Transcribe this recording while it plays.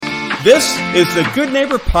This is the Good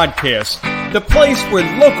Neighbor Podcast, the place where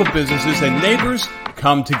local businesses and neighbors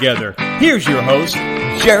come together. Here's your host,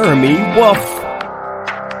 Jeremy Wolf.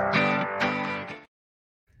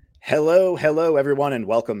 Hello, everyone, and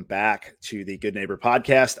welcome back to the Good Neighbor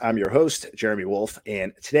Podcast. I'm your host, Jeremy Wolf,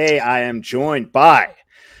 and today I am joined by,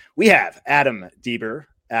 we have Adam Deber.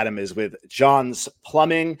 Adam is with John's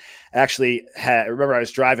Plumbing. Actually, I remember I was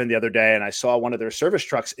driving the other day and I saw one of their service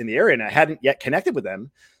trucks in the area and I hadn't yet connected with them.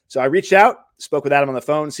 So I reached out, spoke with Adam on the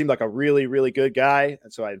phone, seemed like a really, really good guy.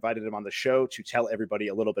 And so I invited him on the show to tell everybody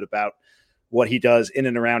a little bit about what he does in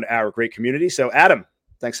and around our great community. So Adam,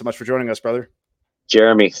 thanks so much for joining us, brother.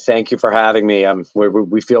 Jeremy, thank you for having me.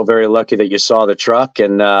 We feel very lucky that you saw the truck,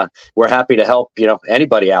 and we're happy to help,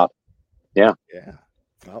 anybody out. Yeah.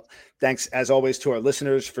 Well, thanks as always to our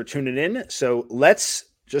listeners for tuning in. So let's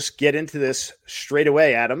just get into this straight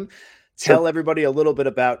away, Adam. Tell everybody a little bit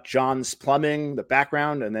about John's Plumbing, the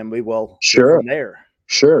background, and then we will go from there.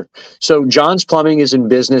 Sure. So John's Plumbing is in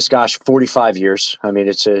business, 45 years. I mean,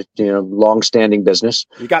 it's a long-standing business.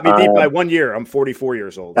 You got me beat by 1 year. I'm 44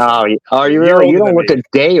 years old. So. Oh, are you really? You don't look a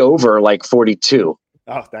day over like 42.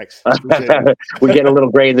 Oh, thanks. We get a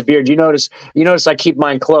little gray in the beard. You notice I keep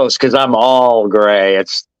mine close because I'm all gray.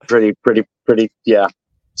 It's pretty. Yeah,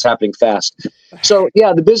 it's happening fast. So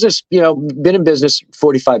yeah, the business, been in business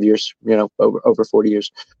 45 years, over 40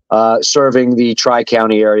 years, serving the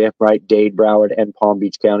Tri-County area, right? Dade, Broward, and Palm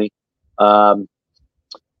Beach County. And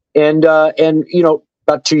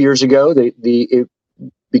about 2 years ago, it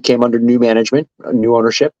became under new management, new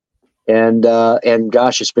ownership. And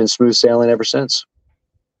gosh, it's been smooth sailing ever since.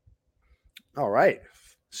 All right.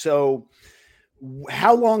 So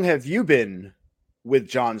how long have you been with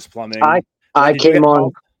John's Plumbing? I came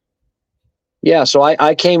on. Yeah. So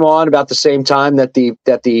I came on about the same time that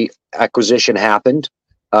the acquisition happened.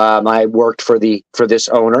 I worked for this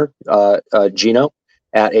owner, Gino,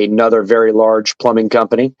 at another very large plumbing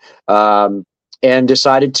company, and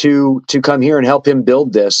decided to come here and help him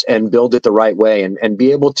build this and build it the right way and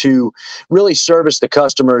be able to really service the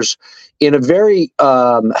customers in a very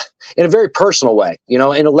personal way, in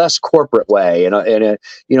a less corporate way, in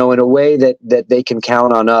a way that they can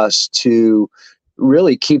count on us to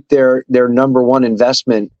really keep their number one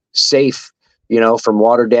investment safe, from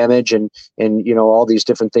water damage and all these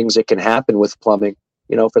different things that can happen with plumbing,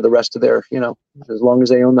 for the rest of their, as long as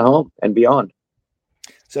they own the home and beyond.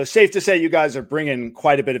 So safe to say you guys are bringing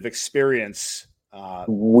quite a bit of experience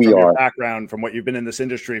your background from what you've been in this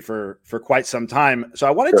industry for quite some time. So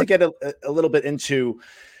I wanted to get a little bit into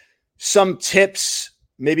some tips,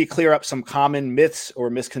 maybe clear up some common myths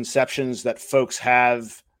or misconceptions that folks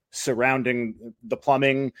have surrounding the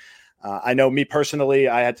plumbing. I know me personally,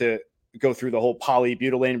 I had to go through the whole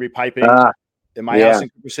polybutylene repiping in my house in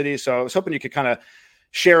Cooper City. So I was hoping you could kind of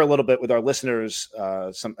share a little bit with our listeners,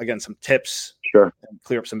 some tips. Sure. And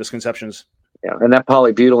clear up some misconceptions. Yeah. And that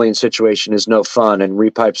polybutylene situation is no fun, and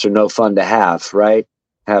repipes are no fun to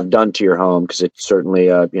have done to your home, because it certainly,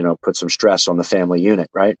 puts some stress on the family unit.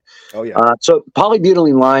 Right. Oh yeah. So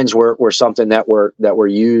polybutylene lines were something that were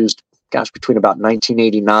used, between about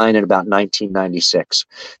 1989 and about 1996.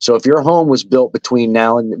 So if your home was built between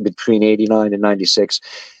 89 and 96,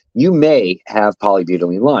 you may have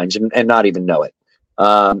polybutylene lines and not even know it.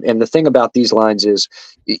 And the thing about these lines is,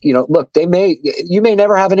 look, you may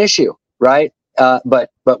never have an issue, right? But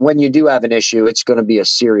when you do have an issue, it's going to be a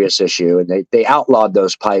serious issue. And they outlawed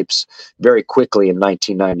those pipes very quickly in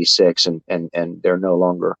 1996, and they're no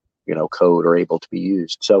longer, code or able to be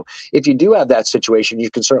used. So if you do have that situation, you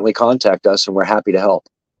can certainly contact us, and we're happy to help.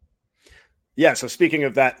 Yeah. So speaking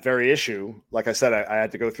of that very issue, like I said, I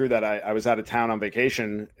had to go through that. I was out of town on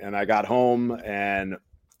vacation, and I got home, and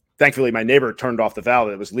thankfully, my neighbor turned off the valve.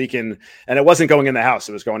 It was leaking, and it wasn't going in the house.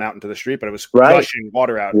 It was going out into the street, but it was gushing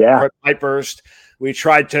water out. Yeah. Pipe burst. We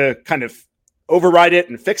tried to kind of override it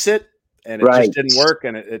and fix it, and it just didn't work.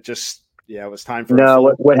 And it was time for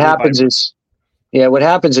what happens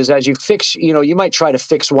is as you fix, you might try to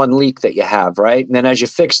fix one leak that you have, right? And then as you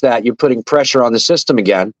fix that, you're putting pressure on the system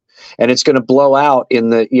again, and it's going to blow out in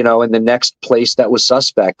the next place that was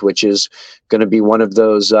suspect, which is going to be one of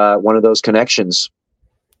those connections.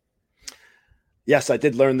 Yes, I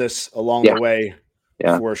did learn this along the way,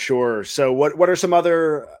 for sure. So what are some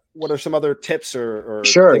other tips or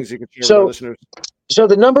things you could share with our listeners? So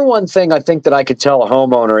the number one thing I think that I could tell a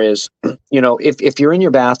homeowner is, if you're in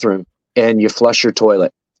your bathroom and you flush your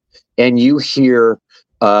toilet and you hear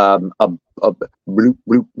a bloop,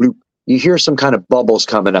 bloop, bloop, you hear some kind of bubbles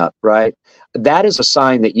coming up, right? That is a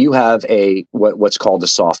sign that you have what's called a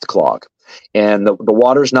soft clog. and the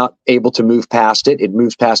water's not able to move past it. It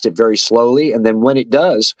moves past it very slowly. And then when it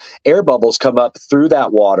does, air bubbles come up through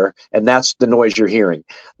that water, and that's the noise you're hearing.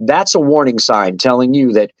 That's a warning sign telling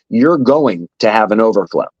you that you're going to have an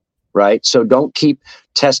overflow, right? So don't keep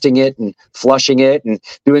testing it and flushing it and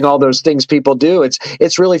doing all those things people do.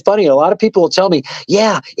 It's really funny. A lot of people will tell me,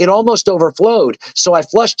 yeah, it almost overflowed, so I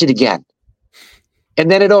flushed it again. And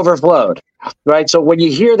then it overflowed, right? So when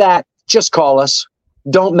you hear that, just call us.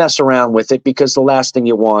 Don't mess around with it, because the last thing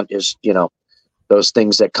you want is, those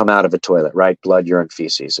things that come out of a toilet, right? Blood, urine,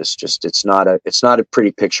 feces. It's not a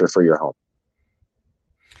pretty picture for your home.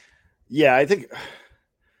 Yeah, I think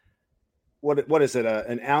what is it?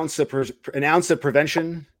 An ounce of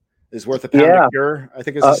prevention is worth a pound of cure, I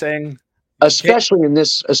think is the saying. Especially in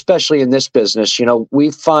this business, we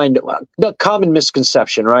find the common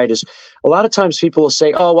misconception, right, is a lot of times people will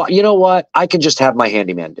say, oh, well, you know what? I can just have my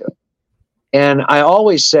handyman do it. And I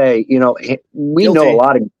always say, we know a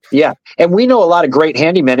lot of great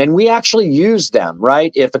handymen, and we actually use them,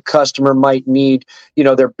 right? If a customer might need,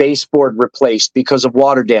 their baseboard replaced because of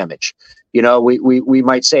water damage, we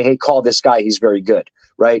might say, hey, call this guy. He's very good,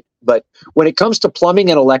 right? But when it comes to plumbing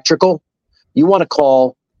and electrical, you want to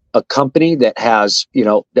call a company that has,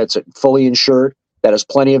 that's fully insured, that has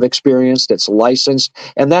plenty of experience, that's licensed,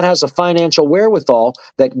 and that has a financial wherewithal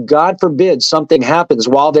that, God forbid, something happens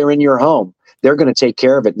while they're in your home, they're going to take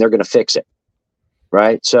care of it and they're going to fix it.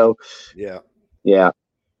 Right. So, yeah.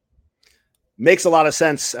 Makes a lot of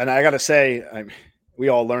sense. And I got to say, we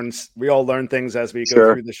all learn things as we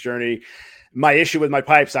go through this journey. My issue with my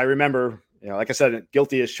pipes, I remember, like I said,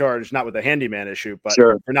 guilty as charged, not with the handyman issue, but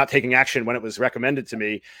for not taking action when it was recommended to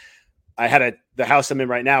me. I had the house I'm in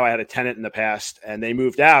right now, I had a tenant in the past, and they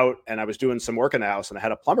moved out, and I was doing some work in the house, and I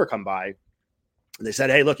had a plumber come by, and they said,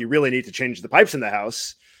 hey, look, you really need to change the pipes in the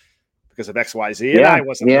house because of X, Y, Z. And I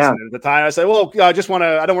wasn't listening at the time. I said, well, I don't want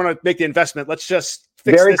to make the investment. Let's just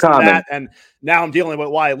fix this and that. And now I'm dealing with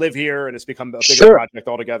why I live here, and it's become a bigger project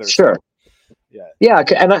altogether. Sure. So,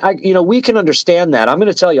 and we can understand that. I'm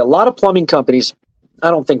going to tell you, a lot of plumbing companies,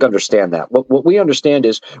 I don't think understand that. What we understand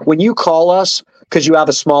is when you call us because you have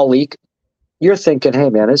a small leak, you're thinking, hey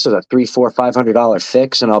man, this is a $300, $400, $500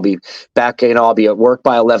 fix, and I'll be back, I'll be at work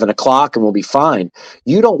by 11 o'clock and we'll be fine.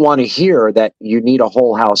 You don't want to hear that you need a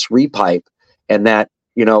whole house repipe, and that,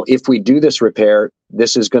 if we do this repair,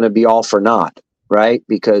 this is going to be all for naught, right?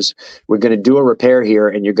 Because we're going to do a repair here,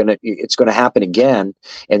 and it's going to happen again,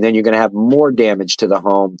 and then you're going to have more damage to the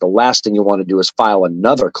home. The last thing you want to do is file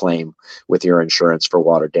another claim with your insurance for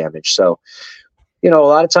water damage. So, a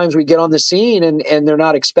lot of times we get on the scene and they're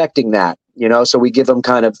not expecting that, so we give them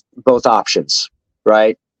kind of both options,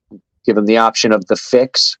 right? Give them the option of the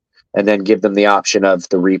fix, and then give them the option of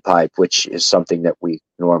the repipe, which is something that we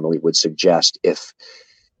normally would suggest if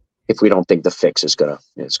we don't think the fix is gonna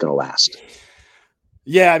last.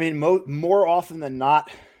 Yeah, I mean, more often than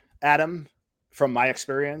not, Adam, from my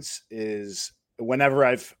experience, is whenever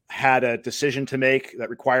I've had a decision to make that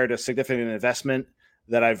required a significant investment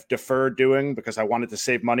that I've deferred doing because I wanted to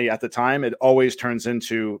save money at the time, it always turns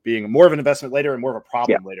into being more of an investment later and more of a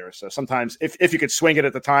problem later. So sometimes if you could swing it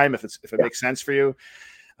at the time, if it makes sense for you,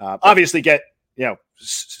 obviously get,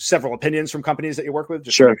 several opinions from companies that you work with,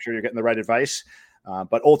 just to make sure you're getting the right advice.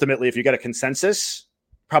 But ultimately, if you get a consensus,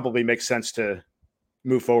 probably makes sense to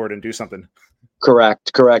move forward and do something.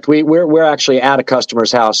 Correct. We're actually at a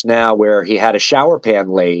customer's house now where he had a shower pan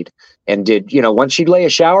laid, and once you lay a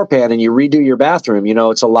shower pan and you redo your bathroom,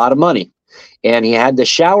 it's a lot of money. And he had the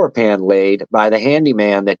shower pan laid by the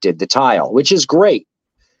handyman that did the tile, which is great.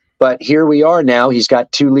 But here we are now, he's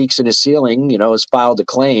got 2 leaks in his ceiling, has filed a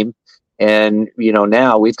claim. And,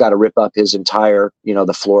 now we've got to rip up his entire,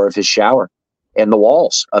 the floor of his shower and the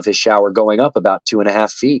walls of his shower going up about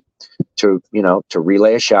 2.5 feet to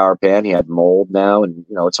relay a shower pan. He had mold now, and,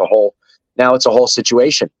 it's a whole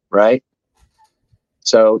situation, right?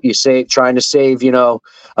 So trying to save, a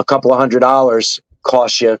couple of $100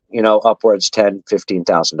 costs you, upwards $10,000,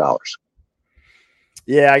 $15,000.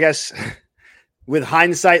 Yeah, I guess with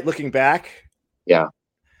hindsight, looking back,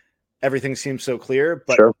 everything seems so clear.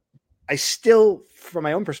 But I still, from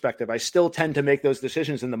my own perspective, I still tend to make those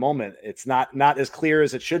decisions in the moment. It's not as clear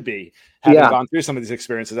as it should be, having gone through some of these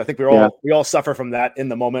experiences. I think we all suffer from that in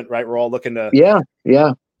the moment, right? We're all looking to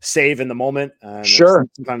save in the moment.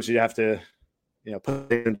 Sometimes you have to.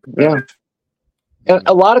 Put it in. And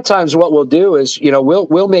a lot of times what we'll do is,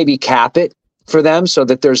 we'll maybe cap it for them so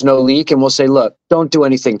that there's no leak. And we'll say, look, don't do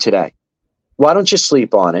anything today. Why don't you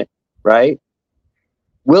sleep on it? Right?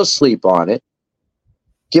 We'll sleep on it.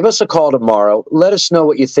 give us a call tomorrow. Let us know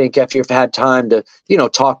what you think after you've had time to,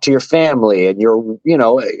 talk to your family and your,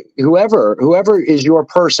 whoever is your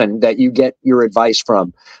person that you get your advice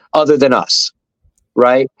from other than us,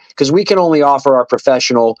 right? Because we can only offer our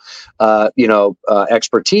professional,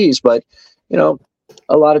 expertise, but,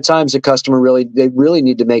 a lot of times the customer they really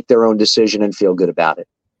need to make their own decision and feel good about it.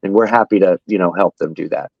 And we're happy to, help them do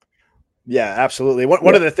that. Yeah, absolutely.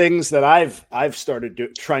 One of the things that I've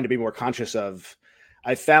started trying to be more conscious of,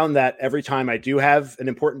 I found that every time I do have an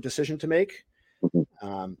important decision to make,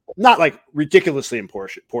 not like ridiculously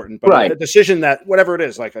important, but a decision that whatever it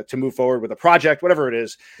is, like to move forward with a project, whatever it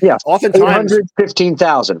is. Yeah. Oftentimes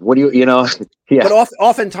 15,000. What do you yeah. But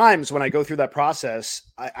oftentimes when I go through that process,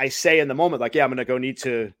 I say in the moment, like, yeah, I'm going to need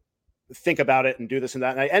to think about it and do this and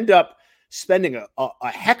that. And I end up spending a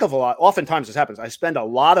heck of a lot. Oftentimes this happens. I spend a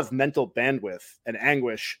lot of mental bandwidth and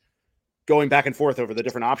anguish going back and forth over the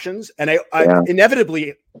different options. And I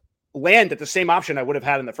inevitably land at the same option I would have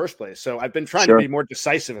had in the first place. So I've been trying to be more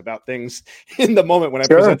decisive about things in the moment when I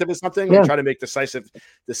presented with something and try to make decisive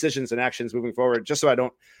decisions and actions moving forward, just so I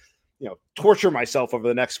don't, torture myself over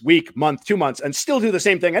the next week, month, 2 months, and still do the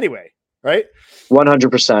same thing anyway. Right.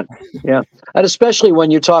 100%. Yeah. And especially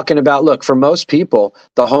when you're talking about, look, for most people,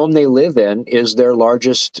 the home they live in is their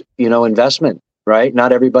largest, investment, right?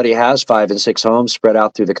 Not everybody has 5 and 6 homes spread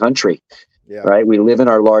out through the country. Yeah. Right. We live in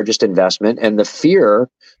our largest investment, and the fear,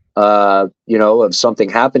 of something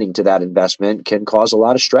happening to that investment can cause a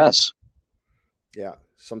lot of stress. Yeah.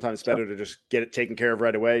 Sometimes it's better to just get it taken care of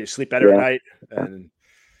right away. You sleep better at night.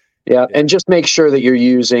 And just make sure that you're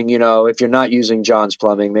using, if you're not using John's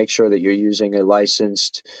Plumbing, make sure that you're using a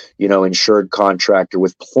licensed, insured contractor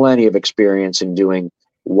with plenty of experience in doing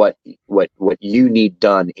what you need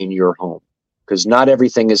done in your home. Because not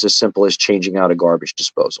everything is as simple as changing out a garbage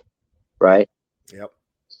disposal, right? Yep.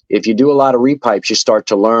 If you do a lot of repipes, you start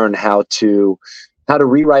to learn how to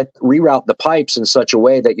reroute the pipes in such a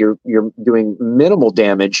way that you're doing minimal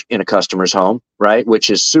damage in a customer's home, right? Which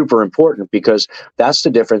is super important, because that's the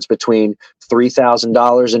difference between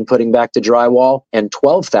 $3,000 in putting back the drywall and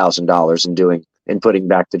 $12,000 in putting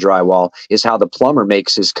back the drywall, is how the plumber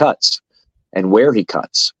makes his cuts and where he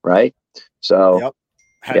cuts, right? So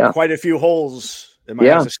had quite a few holes in my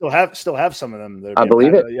house. I still have some of them. I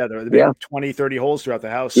believe it. There 20, 30 holes throughout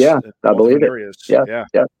the house. Yeah, I believe it. Areas. Yeah.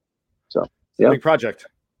 So big project.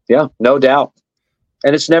 Yeah, no doubt.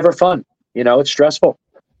 And it's never fun. It's stressful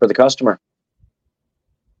for the customer.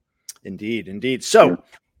 Indeed. So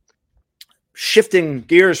shifting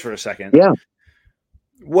gears for a second. Yeah.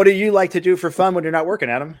 What do you like to do for fun when you're not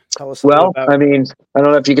working, Adam? Tell us. Well, I don't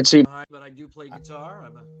know if you can see, but I do play guitar.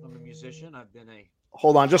 I'm a musician. I've been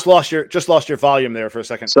Hold on, just lost your volume there for a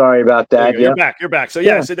second. Sorry about that. You're back. So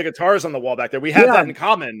see the guitar's on the wall back there. We have that in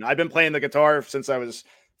common. I've been playing the guitar since I was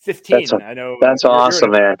 15. I know that's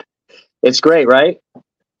awesome, man. It's great, right? A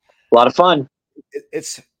lot of fun.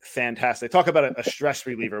 It's fantastic. Talk about a stress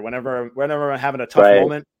reliever. Whenever I'm having a tough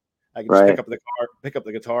moment, I can just pick up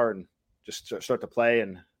the guitar and just start to play,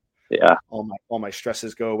 and all my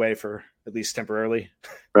stresses go away for at least temporarily.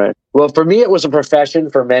 Right. Well, for me, it was a profession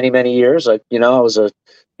for many, many years. I was a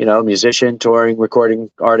musician, touring, recording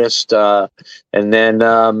artist, and then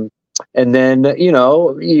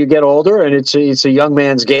you get older, and it's a young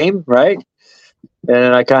man's game, right?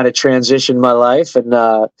 And I kind of transitioned my life, and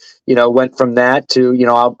went from that to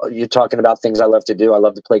you're talking about things I love to do. I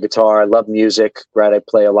love to play guitar. I love music, right? I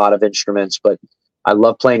play a lot of instruments, but I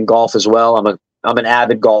love playing golf as well. I'm an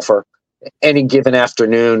avid golfer. Any given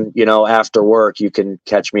afternoon, after work, you can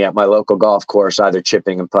catch me at my local golf course, either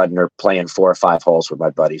chipping and putting or playing 4 or 5 holes with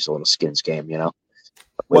my buddies, a little skins game,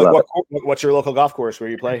 What's your local golf course where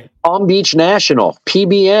you play? Palm Beach National,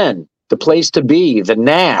 PBN, the place to be, the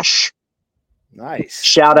Nash. Nice.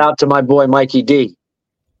 Shout out to my boy, Mikey D.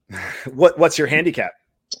 What's your handicap?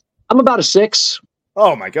 I'm about a 6.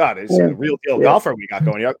 Oh my God, it's a real deal golfer we got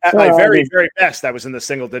going. At my very best, I was in the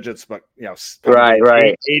single digits, but right,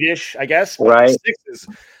 8-ish, I guess. Right, 6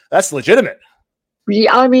 that's legitimate.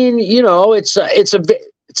 Yeah, it's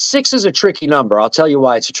 6 is a tricky number. I'll tell you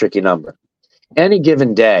why it's a tricky number. Any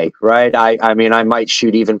given day, right? I might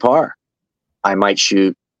shoot even par. I might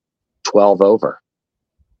shoot 12 over.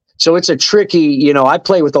 So it's a tricky. I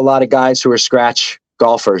play with a lot of guys who are scratch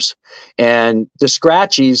golfers, and the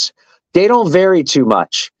scratchies, they don't vary too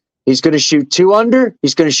much. He's going to shoot 2 under.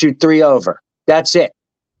 He's going to shoot 3 over. That's it.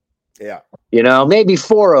 Yeah. Maybe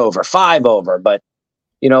 4 over, 5 over. But,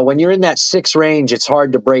 when you're in that 6 range, it's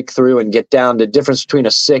hard to break through and get down. The difference between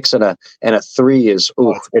a 6 and a 3 is,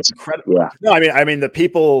 it's incredible. Yeah. No, I mean, the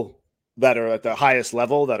people that are at the highest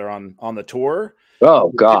level that are on the tour.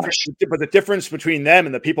 Oh gosh. But the difference between them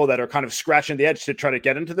and the people that are kind of scratching the edge to try to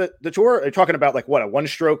get into the tour, are you talking about like what,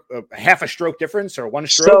 half a stroke difference or one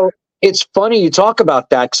stroke? So it's funny you talk about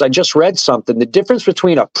that because I just read something. The difference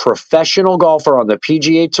between a professional golfer on the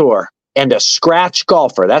PGA Tour and a scratch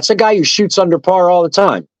golfer, that's a guy who shoots under par all the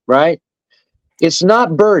time, right? It's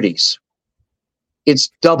not birdies. It's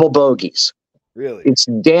double bogeys. Really? It's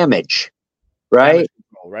damage, right? Damage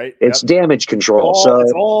control, right? It's damage control.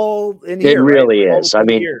 It's all in here. It really right? is. I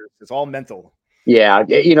mean, it's all mental. Yeah,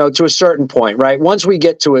 to a certain point, right? Once we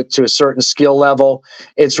get to a certain skill level,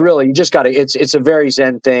 it's really, you just got to. It's a very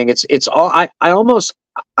Zen thing. It's all.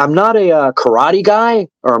 I'm not a karate guy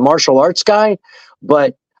or a martial arts guy,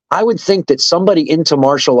 but I would think that somebody into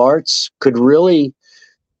martial arts could really,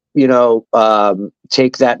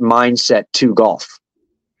 take that mindset to golf.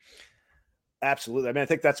 Absolutely. I mean, I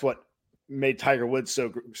think that's what made Tiger Woods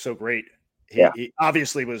so great. He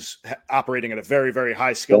obviously was operating at a very, very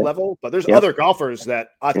high skill level, but there's other golfers that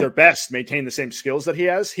at their best maintain the same skills that he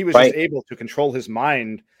has. He was just able to control his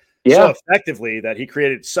mind so effectively that he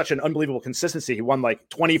created such an unbelievable consistency. He won like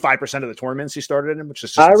 25% of the tournaments he started in, which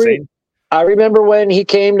is just insane. I remember when he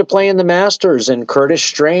came to play in the Masters and Curtis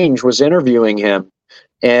Strange was interviewing him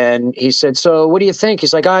and he said, "So what do you think?"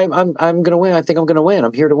 He's like, I'm going to win. I think I'm going to win.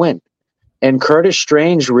 I'm here to win. And Curtis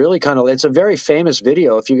Strange really it's a very famous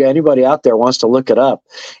video. If anybody out there wants to look it up,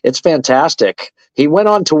 it's fantastic. He went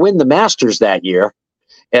on to win the Masters that year,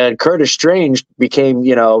 and Curtis Strange became,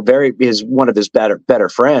 one of his better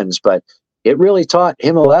friends. But it really taught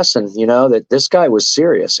him a lesson, that this guy was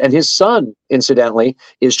serious. And his son, incidentally,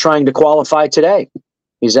 is trying to qualify today.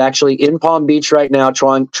 He's actually in Palm Beach right now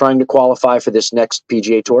trying to qualify for this next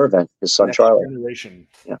PGA Tour event, his son, Charlie.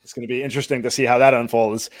 Yeah. It's going to be interesting to see how that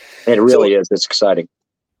unfolds. It really is. It's exciting.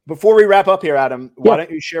 Before we wrap up here, Adam, why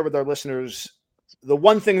don't you share with our listeners the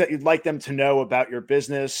one thing that you'd like them to know about your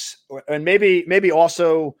business, and maybe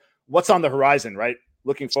also what's on the horizon, right?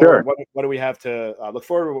 Looking forward, what do we have to look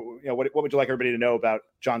forward to? What would you like everybody to know about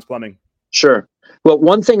John's Plumbing? Sure. Well,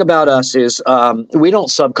 one thing about us is we don't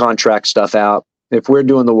subcontract stuff out. If we're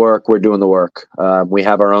doing the work, we're doing the work. We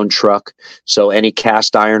have our own truck. So any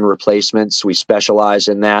cast iron replacements, we specialize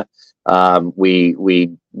in that.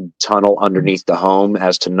 We tunnel underneath the home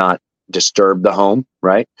as to not disturb the home,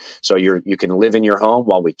 right? So you can live in your home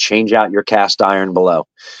while we change out your cast iron below.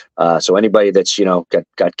 So anybody that's,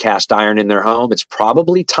 got cast iron in their home, it's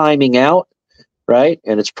probably timing out, right?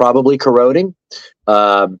 And it's probably corroding.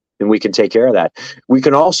 And we can take care of that. We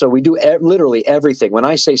do literally everything. When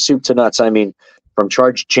I say soup to nuts, I mean, from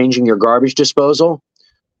changing your garbage disposal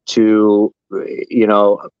to,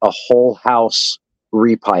 a whole house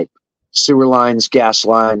repipe, sewer lines, gas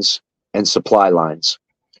lines, and supply lines.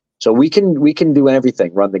 So we can do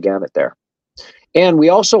everything, run the gamut there. And we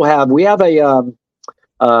also have a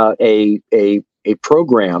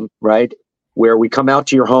program, right, where we come out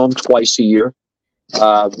to your home twice a year.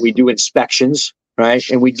 We do inspections, right?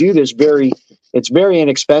 And we do this it's very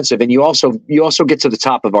inexpensive. And you also get to the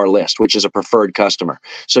top of our list, which is a preferred customer.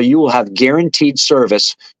 So you will have guaranteed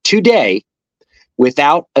service today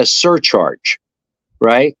without a surcharge,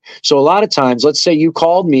 right? So a lot of times, let's say you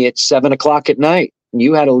called me at 7:00 at night and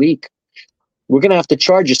you had a leak. We're going to have to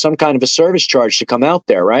charge you some kind of a service charge to come out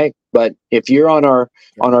there, right? But if you're on our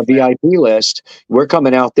VIP list, we're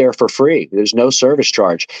coming out there for free. There's no service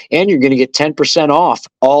charge. And you're going to get 10% off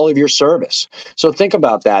all of your service. So think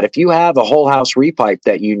about that. If you have a whole house repipe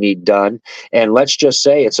that you need done, and let's just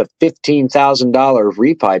say it's a $15,000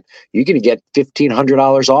 repipe, you're going to get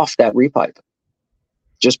 $1,500 off that repipe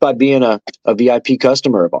just by being a VIP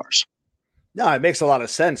customer of ours. No, it makes a lot of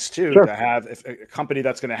sense too to have a company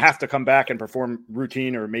that's going to have to come back and perform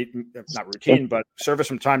routine or not routine, but service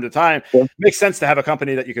from time to time. It makes sense to have a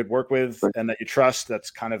company that you could work with and that you trust,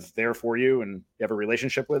 that's kind of there for you and you have a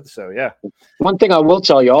relationship with. So yeah. One thing I will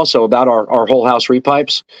tell you also about our whole house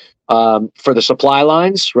repipes, for the supply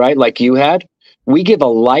lines, right? Like you had, we give a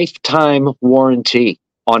lifetime warranty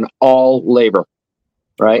on all labor,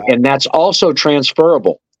 right? Wow. And that's also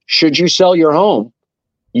transferable. Should you sell your home,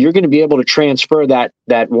 you're going to be able to transfer that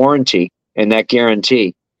warranty and that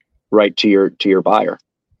guarantee right to your buyer.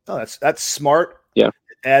 Oh, that's smart. Yeah. It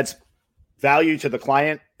adds value to the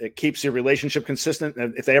client. It keeps your relationship consistent.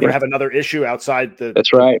 And if they ever have another issue outside the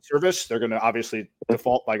service, they're going to obviously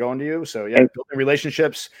default by going to you. So building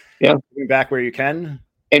relationships, giving back where you can.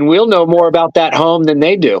 And we'll know more about that home than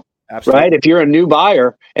they do. Absolutely. Right? If you're a new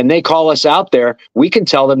buyer and they call us out there, we can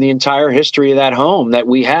tell them the entire history of that home that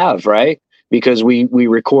we have, right? Because we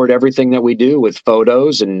record everything that we do with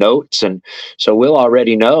photos and notes. And so we'll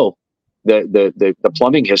already know, the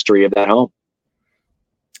plumbing history of that home.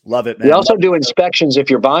 Love it, man. We also do inspections if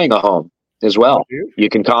you're buying a home as well. You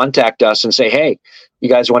can contact us and say, hey, you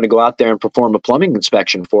guys want to go out there and perform a plumbing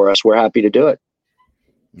inspection for us? We're happy to do it.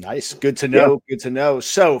 Nice. Good to know. Yeah. Good to know.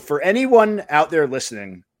 So for anyone out there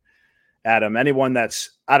listening, Adam, anyone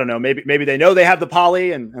that's, I don't know, maybe they know they have the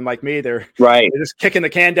poly and like me, they're just kicking the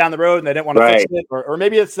can down the road and they didn't want to fix it. Or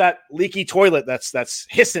maybe it's that leaky toilet that's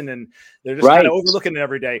hissing and they're just kind of overlooking it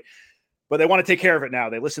every day. But they want to take care of it now.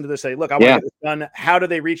 They listen to this, say, look, I want to get this done. How do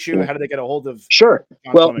they reach you? How do they get a hold of Sure.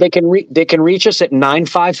 Well, they can reach us at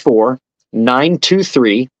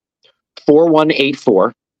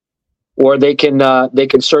 954-923-4184. Or they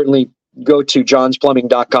can certainly go to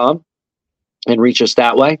johnsplumbing.com and reach us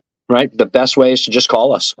that way, right? The best way is to just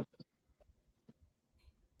call us.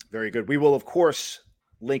 Very good. We will, of course,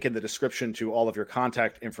 link in the description to all of your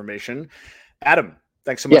contact information. Adam,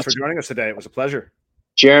 thanks so much for joining us today. It was a pleasure.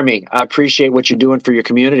 Jeremy, I appreciate what you're doing for your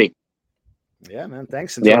community. Yeah, man.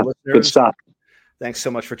 Thanks. And good stuff. Thanks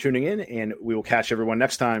so much for tuning in, and we will catch everyone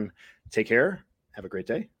next time. Take care. Have a great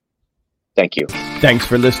day. Thank you. Thanks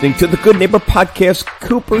for listening to the Good Neighbor Podcast,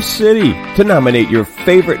 Cooper City. To nominate your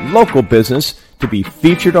favorite local business to be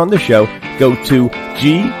featured on the show, go to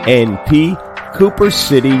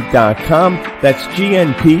gnpcoopercity.com. That's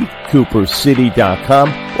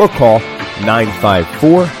gnpcoopercity.com or call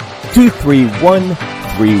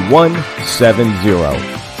 954-231-3170.